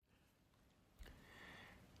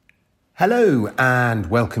Hello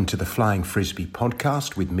and welcome to the Flying Frisbee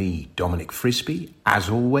podcast with me, Dominic Frisby.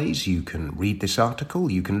 As always, you can read this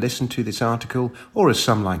article, you can listen to this article, or as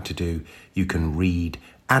some like to do, you can read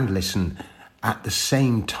and listen at the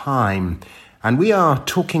same time. And we are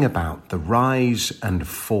talking about the rise and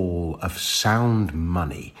fall of sound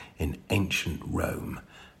money in ancient Rome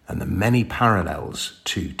and the many parallels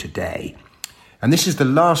to today. And this is the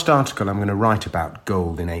last article I'm going to write about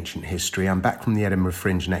gold in ancient history. I'm back from the Edinburgh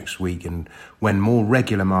Fringe next week and when more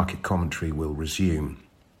regular market commentary will resume.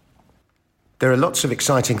 There are lots of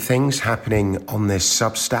exciting things happening on this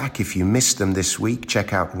Substack. If you missed them this week,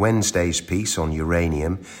 check out Wednesday's piece on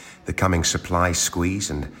uranium, the coming supply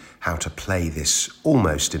squeeze and how to play this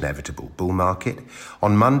almost inevitable bull market.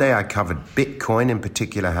 On Monday, I covered Bitcoin, in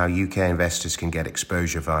particular how UK investors can get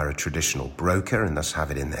exposure via a traditional broker and thus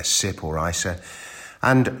have it in their SIP or ISA.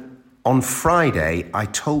 And on Friday, I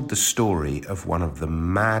told the story of one of the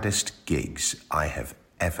maddest gigs I have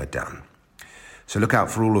ever done. So look out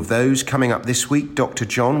for all of those. Coming up this week, Dr.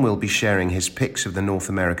 John will be sharing his picks of the North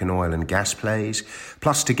American oil and gas plays.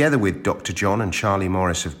 Plus, together with Dr. John and Charlie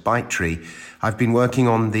Morris of ByteTree, I've been working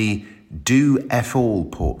on the Do F All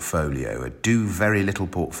portfolio, a do very little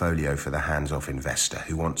portfolio for the hands-off investor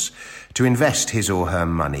who wants to invest his or her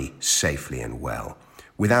money safely and well,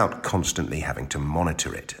 without constantly having to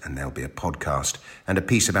monitor it. And there'll be a podcast and a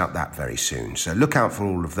piece about that very soon. So look out for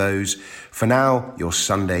all of those. For now, your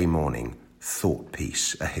Sunday morning thought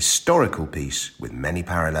piece, a historical piece with many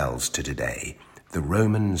parallels to today, the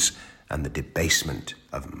Romans and the debasement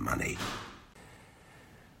of money.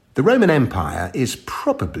 The Roman Empire is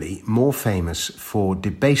probably more famous for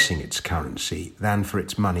debasing its currency than for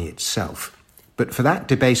its money itself. But for that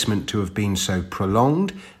debasement to have been so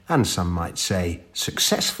prolonged, and some might say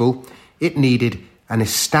successful, it needed an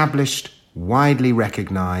established, widely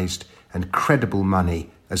recognised and credible money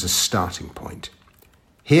as a starting point.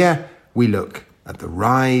 Here we look at the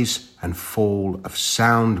rise and fall of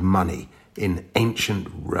sound money in ancient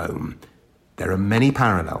Rome. There are many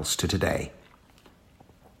parallels to today.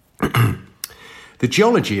 The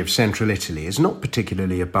geology of central Italy is not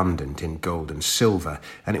particularly abundant in gold and silver,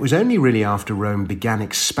 and it was only really after Rome began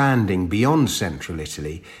expanding beyond central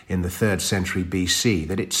Italy in the 3rd century BC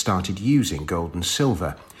that it started using gold and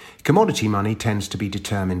silver. Commodity money tends to be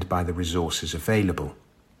determined by the resources available.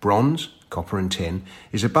 Bronze, copper and tin,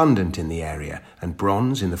 is abundant in the area, and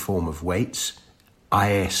bronze in the form of weights,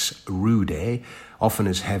 ies rude, often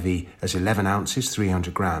as heavy as 11 ounces,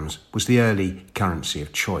 300 grams, was the early currency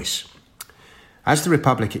of choice. As the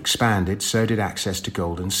Republic expanded, so did access to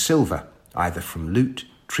gold and silver, either from loot,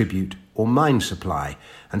 tribute, or mine supply,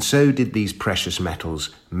 and so did these precious metals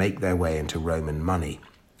make their way into Roman money.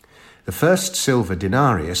 The first silver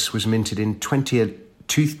denarius was minted in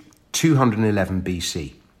 211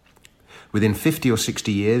 BC. Within 50 or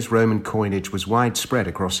 60 years, Roman coinage was widespread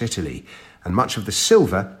across Italy, and much of the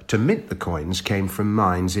silver to mint the coins came from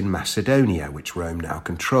mines in Macedonia, which Rome now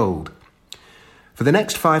controlled. For the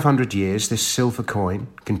next 500 years, this silver coin,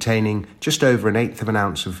 containing just over 1/8 of an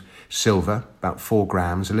ounce of silver, about 4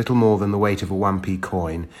 grams, a little more than the weight of a 1p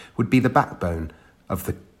coin, would be the backbone of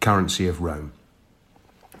the currency of Rome.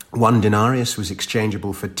 1 denarius was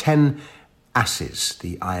exchangeable for 10 asses.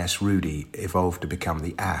 The ies rudi evolved to become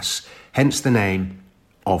the ass, hence the name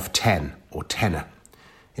of 10 or tenor.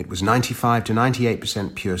 It was 95 to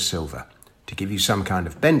 98% pure silver. To give you some kind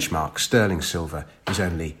of benchmark, sterling silver is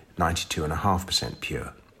only 92.5%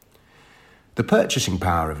 pure. The purchasing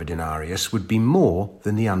power of a denarius would be more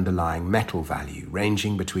than the underlying metal value,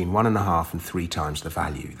 ranging between 1.5 and 3 times the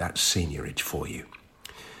value. That's seigniorage for you.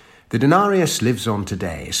 The denarius lives on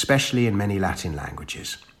today, especially in many Latin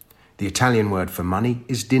languages. The Italian word for money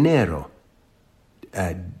is dinero.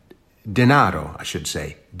 Denaro, I should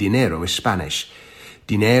say. Dinero is Spanish.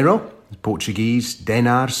 Dinero, Portuguese,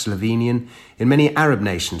 denar, Slovenian. In many Arab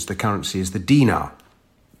nations, the currency is the dinar.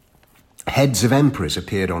 Heads of emperors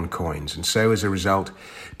appeared on coins, and so as a result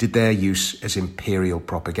did their use as imperial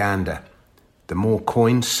propaganda. The more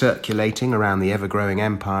coins circulating around the ever-growing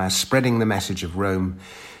empire, spreading the message of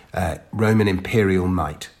Roman imperial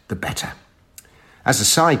might, the better. As a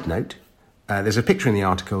side note, there's a picture in the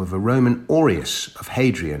article of a Roman Aureus of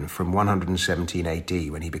Hadrian from 117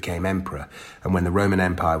 AD when he became emperor and when the Roman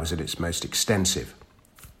Empire was at its most extensive.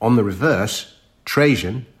 On the reverse,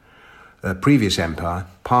 Trajan, the previous empire,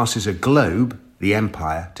 passes a globe, the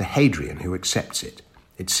empire, to Hadrian, who accepts it.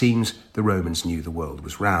 It seems the Romans knew the world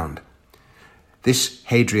was round. This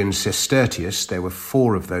Hadrian Sestertius, there were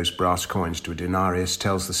 4 of those brass coins to a denarius,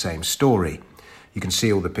 tells the same story. You can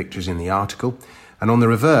see all the pictures in the article. And on the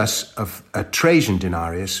reverse of a Trajan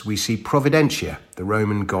denarius, we see Providentia, the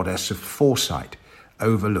Roman goddess of foresight,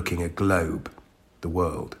 overlooking a globe, the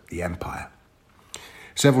world, the empire.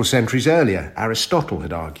 Several centuries earlier, Aristotle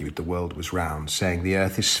had argued the world was round, saying the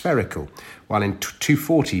earth is spherical, while in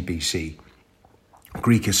 240 BC,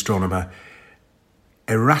 Greek astronomer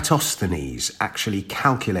Eratosthenes actually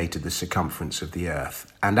calculated the circumference of the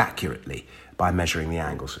earth, and accurately, by measuring the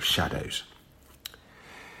angles of shadows.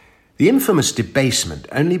 The infamous debasement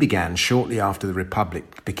only began shortly after the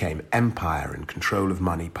Republic became empire and control of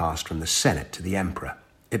money passed from the Senate to the emperor.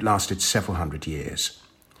 It lasted several hundred years.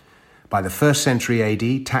 By the 1st century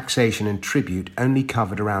AD, taxation and tribute only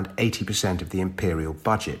covered around 80% of the imperial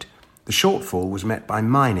budget. The shortfall was met by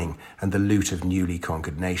mining and the loot of newly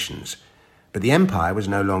conquered nations. But the empire was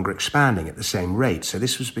no longer expanding at the same rate, so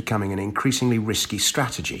this was becoming an increasingly risky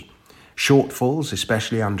strategy. Shortfalls,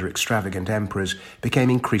 especially under extravagant emperors, became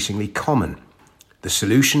increasingly common. The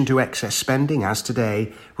solution to excess spending, as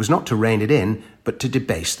today, was not to rein it in, but to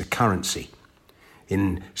debase the currency.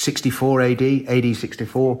 In 64 AD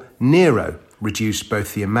 64, Nero reduced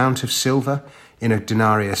both the amount of silver in a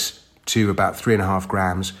denarius to about 3.5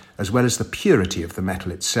 grams, as well as the purity of the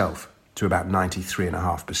metal itself to about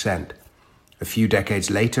 93.5%. A few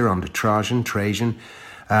decades later, under Trajan,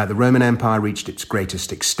 the Roman Empire reached its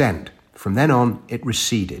greatest extent. From then on, it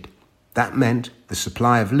receded. That meant the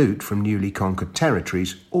supply of loot from newly conquered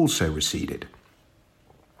territories also receded.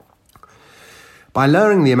 By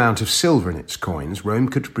lowering the amount of silver in its coins, Rome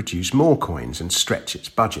could produce more coins and stretch its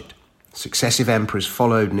budget. Successive emperors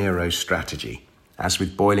followed Nero's strategy. As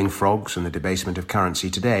with boiling frogs and the debasement of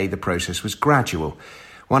currency today, the process was gradual.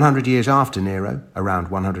 100 years after Nero, around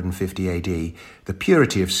 150 AD, the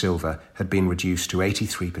purity of silver had been reduced to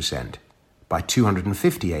 83%. By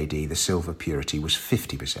 250 AD, the silver purity was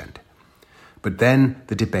 50%. But then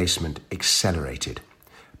the debasement accelerated.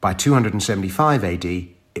 By 275 AD,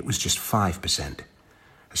 it was just 5%.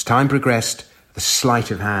 As time progressed, the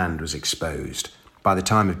sleight of hand was exposed. By the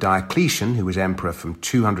time of Diocletian, who was emperor from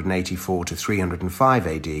 284 to 305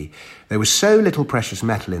 AD, there was so little precious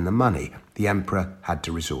metal in the money, the emperor had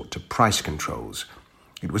to resort to price controls.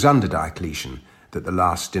 It was under Diocletian that the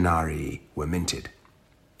last denarii were minted.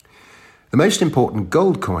 The most important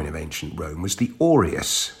gold coin of ancient Rome was the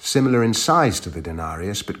aureus, similar in size to the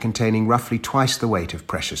denarius, but containing roughly twice the weight of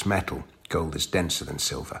precious metal. Gold is denser than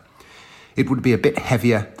silver. It would be a bit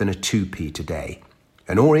heavier than a 2p today.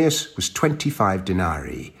 An aureus was 25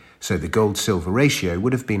 denarii, so the gold-silver ratio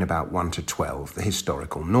would have been about 1 to 12, the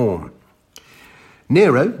historical norm.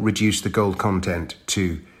 Nero reduced the gold content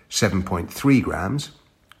to 7.3 grams,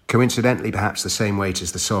 coincidentally perhaps the same weight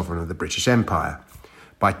as the sovereign of the British Empire.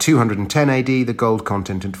 By 210 AD, the gold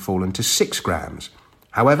content had fallen to 6 grams.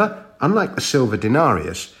 However, unlike the silver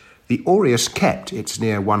denarius, the aureus kept its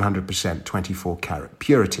near 100% 24-carat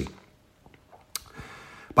purity.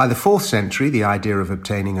 By the 4th century, the idea of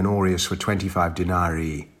obtaining an aureus for 25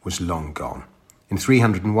 denarii was long gone. In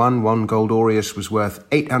 301, one gold aureus was worth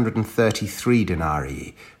 833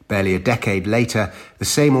 denarii. Barely a decade later, the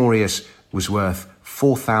same aureus was worth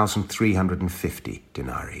 4,350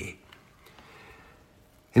 denarii.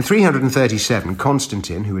 In 337,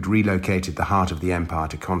 Constantine, who had relocated the heart of the empire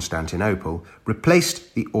to Constantinople,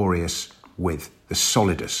 replaced the aureus with the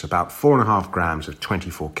solidus, about 4.5 grams of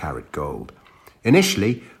 24-carat gold.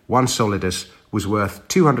 Initially, one solidus was worth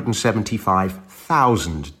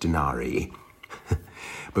 275,000 denarii,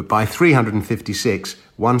 but by 356,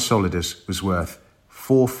 one solidus was worth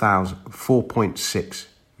 4.6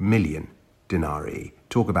 million denarii.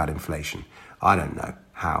 Talk about inflation. I don't know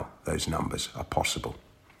how those numbers are possible.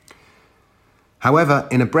 However,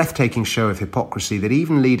 in a breathtaking show of hypocrisy that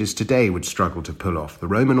even leaders today would struggle to pull off, the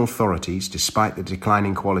Roman authorities, despite the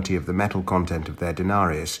declining quality of the metal content of their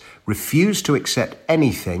denarius, refused to accept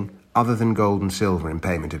anything other than gold and silver in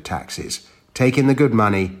payment of taxes. Take in the good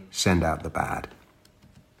money, send out the bad.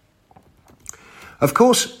 Of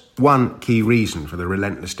course, one key reason for the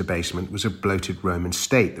relentless debasement was a bloated Roman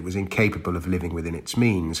state that was incapable of living within its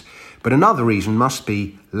means. But another reason must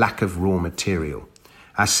be lack of raw material.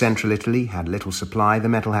 As central Italy had little supply, the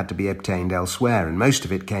metal had to be obtained elsewhere, and most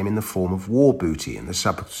of it came in the form of war booty and the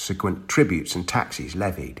subsequent tributes and taxes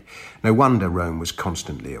levied. No wonder Rome was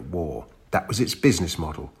constantly at war. That was its business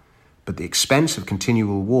model. But the expense of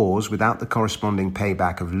continual wars without the corresponding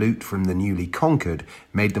payback of loot from the newly conquered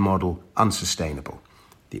made the model unsustainable.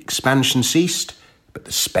 The expansion ceased, but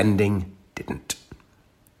the spending didn't.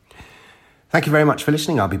 Thank you very much for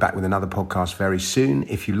listening. I'll be back with another podcast very soon.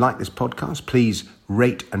 If you like this podcast, please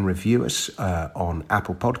rate and review us on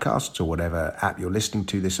Apple Podcasts or whatever app you're listening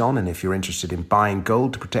to this on. And if you're interested in buying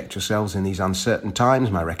gold to protect yourselves in these uncertain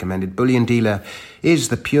times, my recommended bullion dealer is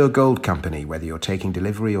the Pure Gold Company. Whether you're taking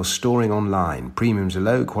delivery or storing online, premiums are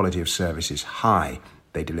low, quality of service is high.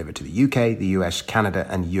 They deliver to the UK, the US, Canada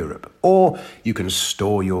and Europe. Or you can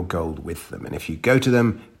store your gold with them. And if you go to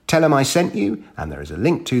them, tell them I sent you, and there is a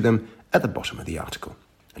link to them at the bottom of the article.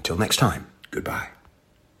 Until next time, goodbye.